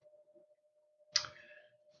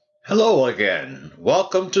Hello again.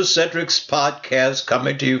 Welcome to Cedric's podcast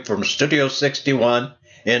coming to you from Studio 61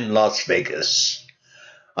 in Las Vegas.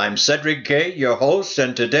 I'm Cedric Gay, your host,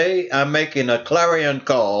 and today I'm making a clarion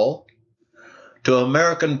call to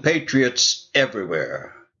American patriots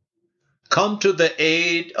everywhere. Come to the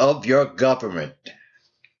aid of your government.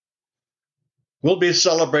 We'll be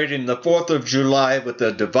celebrating the 4th of July with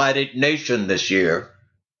a divided nation this year.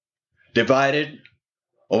 Divided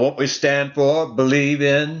on what we stand for, believe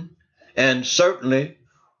in, and certainly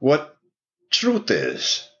what truth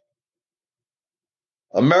is.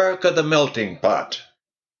 America the melting pot,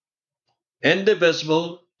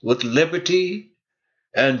 indivisible with liberty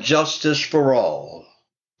and justice for all.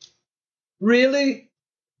 Really?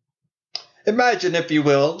 Imagine, if you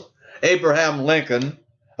will, Abraham Lincoln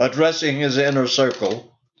addressing his inner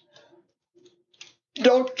circle.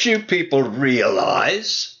 Don't you people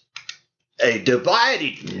realize a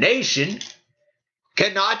divided nation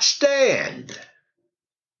cannot stand?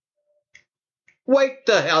 Wake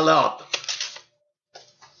the hell up.